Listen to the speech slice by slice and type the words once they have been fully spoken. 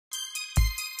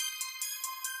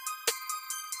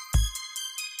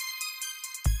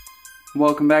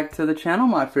Welcome back to the channel,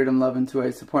 my freedom loving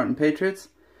 2A supporting patriots.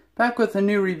 Back with a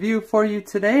new review for you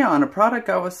today on a product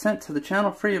I was sent to the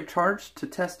channel free of charge to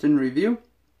test and review.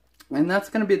 And that's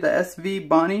going to be the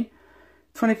SVBONY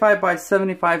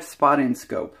 25x75 spotting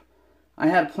scope. I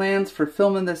had plans for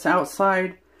filming this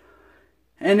outside,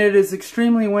 and it is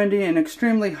extremely windy and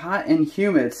extremely hot and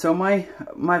humid, so my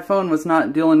phone was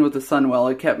not dealing with the sun well.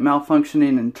 It kept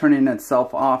malfunctioning and turning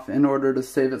itself off in order to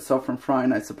save itself from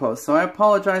frying, I suppose. So I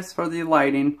apologize for the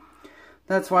lighting.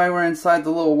 That's why we're inside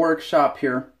the little workshop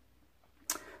here.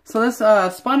 So this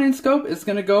spotting scope is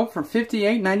going to go for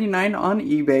 $58.99 on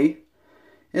eBay.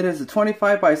 It is a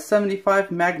 25x75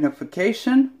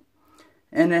 magnification,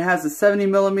 and it has a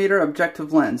 70mm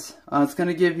objective lens. It's going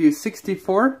to give you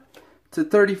 64 to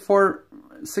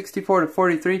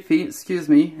 43 feet, excuse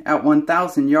me, at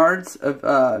 1,000 yards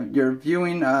of your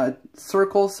viewing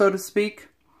circle, so to speak.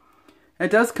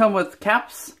 It does come with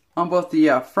caps on both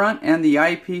the front and the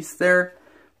eyepiece there.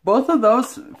 Both of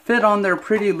those fit on there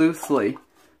pretty loosely.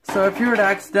 So if you were to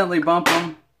accidentally bump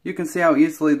them, you can see how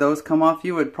easily those come off.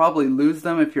 You would probably lose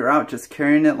them if you're out just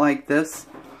carrying it like this.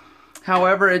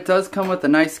 However, it does come with a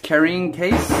nice carrying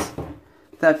case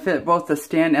that fit both the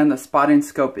stand and the spotting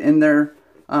scope in there,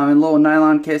 in a little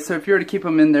nylon case. So if you were to keep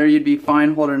them in there, you'd be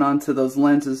fine holding on to those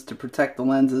lenses to protect the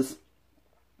lenses.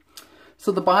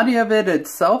 So the body of it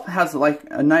itself has like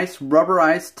a nice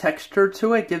rubberized texture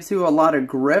to it. Gives you a lot of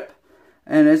grip,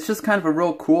 and it's just kind of a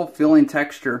real cool feeling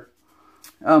texture.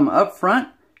 Up front,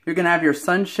 you're going to have your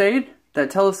sunshade that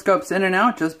telescopes in and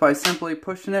out just by simply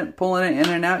pushing it, pulling it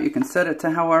in and out. You can set it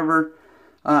to however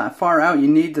far out you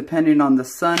need depending on the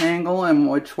sun angle and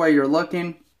which way you're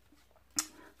looking.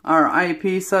 Our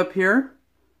eyepiece up here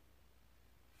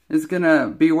is going to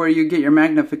be where you get your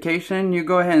magnification. You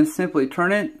go ahead and simply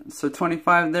turn it, so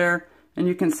 25 there, and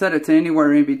you can set it to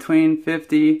anywhere in between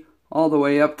 50 all the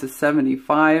way up to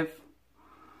 75.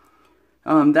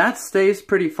 That stays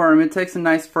pretty firm. It takes a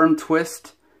nice firm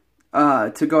twist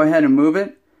to go ahead and move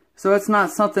it. So it's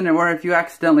not something where if you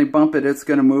accidentally bump it, it's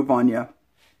going to move on you.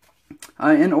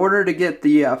 In order to get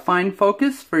the fine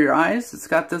focus for your eyes, it's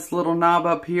got this little knob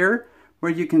up here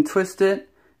where you can twist it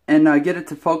and get it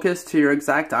to focus to your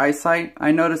exact eyesight.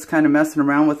 I noticed kind of messing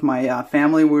around with my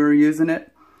family, we were using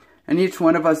it, and each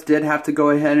one of us did have to go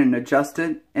ahead and adjust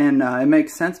it, and it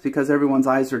makes sense because everyone's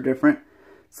eyes are different.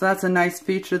 So that's a nice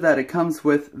feature that it comes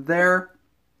with there.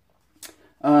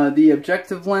 The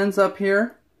objective lens up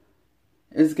here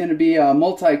is going to be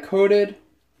multi-coated,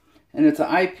 and it's an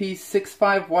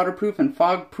IP65 waterproof and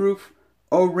fog-proof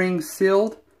O-ring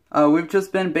sealed. We've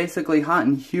just been basically hot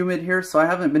and humid here, so I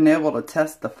haven't been able to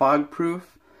test the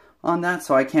fog-proof on that,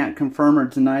 so I can't confirm or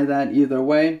deny that either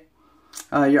way.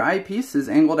 Your eyepiece is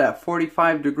angled at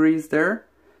 45 degrees there,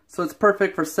 so it's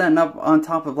perfect for setting up on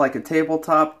top of like a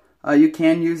tabletop. You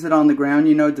can use it on the ground,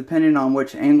 you know, depending on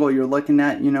which angle you're looking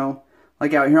at, you know.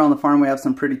 Like out here on the farm we have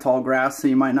some pretty tall grass, so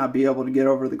you might not be able to get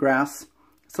over the grass.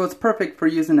 So it's perfect for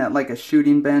using at like a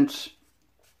shooting bench.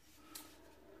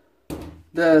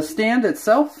 The stand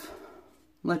itself,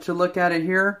 let you look at it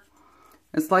here.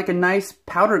 It's like a nice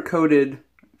powder coated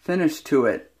finish to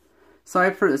it. So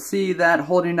I see that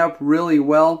holding up really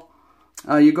well.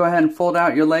 You go ahead and fold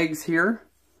out your legs here,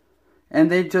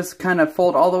 and they just kind of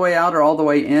fold all the way out or all the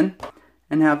way in,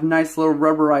 and have nice little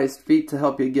rubberized feet to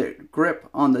help you get grip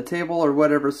on the table or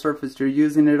whatever surface you're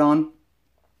using it on.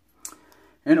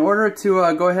 In order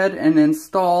to go ahead and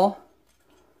install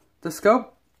the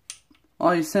scope,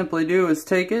 all you simply do is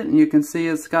take it, and you can see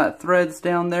it's got threads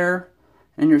down there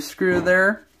and your screw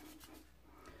there.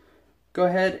 Go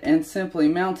ahead and simply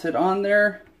mount it on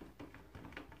there.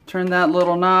 Turn that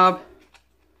little knob.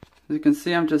 As you can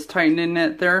see, I'm just tightening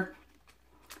it there.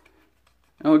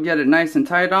 And we'll get it nice and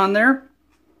tight on there.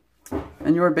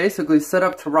 And you are basically set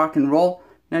up to rock and roll.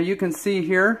 Now you can see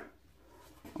here,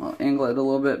 I'll angle it a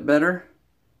little bit better.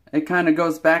 It kind of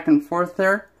goes back and forth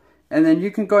there. And then you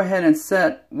can go ahead and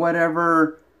set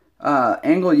whatever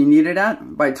angle you need it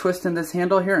at by twisting this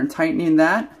handle here and tightening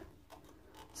that.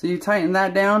 So you tighten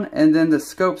that down, and then the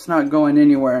scope's not going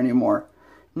anywhere anymore.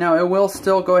 Now it will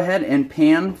still go ahead and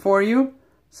pan for you.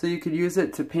 So you could use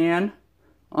it to pan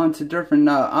onto different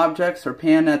objects or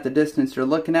pan at the distance you're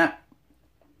looking at.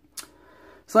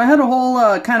 So I had a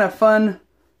whole kind of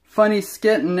funny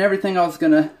skit and everything I was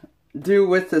going to do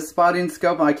with the spotting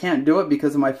scope. I can't do it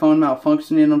because of my phone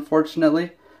malfunctioning,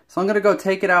 unfortunately. So I'm going to go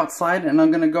take it outside, and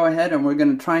I'm going to go ahead and we're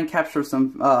going to try and capture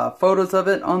some photos of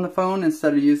it on the phone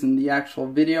instead of using the actual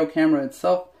video camera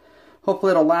itself.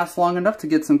 Hopefully it'll last long enough to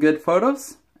get some good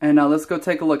photos, and let's go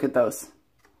take a look at those.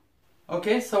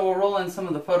 Okay, so we'll roll in some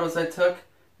of the photos I took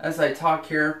as I talk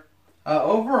here.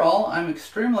 Overall, I'm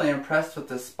extremely impressed with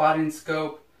this spotting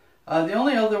scope. The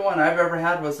only other one I've ever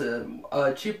had was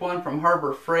a cheap one from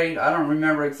Harbor Freight. I don't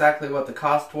remember exactly what the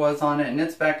cost was on it, and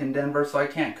it's back in Denver, so I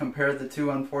can't compare the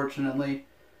two, unfortunately.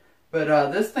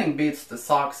 But this thing beats the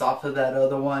socks off of that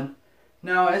other one.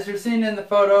 Now, as you're seeing in the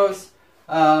photos,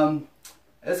 the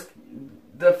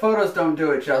photos don't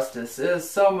do it justice. It is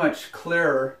so much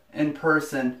clearer in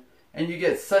person, and you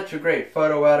get such a great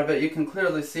photo out of it. You can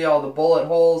clearly see all the bullet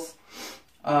holes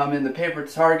in the paper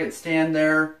target stand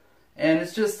there. And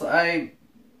it's just, I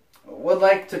would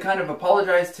like to kind of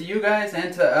apologize to you guys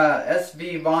and to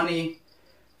SVBONY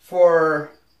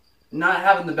for not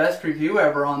having the best review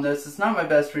ever on this. It's not my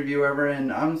best review ever,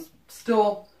 and I'm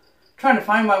still trying to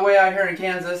find my way out here in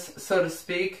Kansas, so to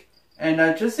speak. And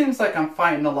it just seems like I'm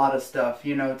fighting a lot of stuff.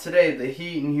 You know, today the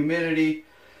heat and humidity,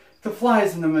 the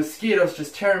flies and the mosquitoes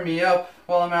just tearing me up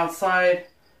while I'm outside.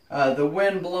 The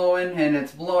wind blowing, and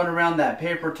it's blowing around that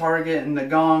paper target and the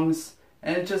gongs.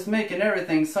 And it's just making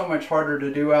everything so much harder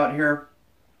to do out here.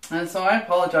 And so I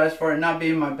apologize for it not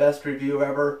being my best review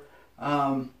ever.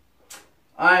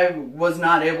 I was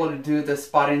not able to do the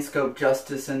spotting scope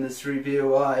justice in this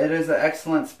review. It is an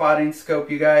excellent spotting scope,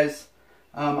 you guys.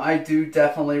 I do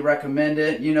definitely recommend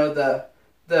it. You know,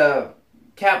 the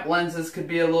cap lenses could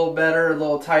be a little better, a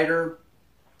little tighter.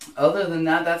 Other than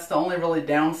that, that's the only really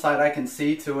downside I can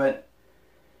see to it.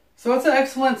 So it's an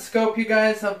excellent scope, you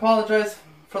guys. I apologize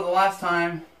for the last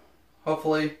time,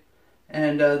 hopefully.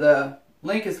 And the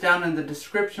link is down in the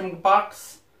description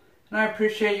box. And I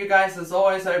appreciate you guys as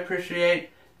always. I appreciate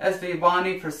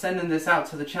SVBONY for sending this out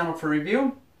to the channel for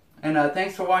review. And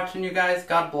thanks for watching, you guys.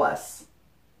 God bless.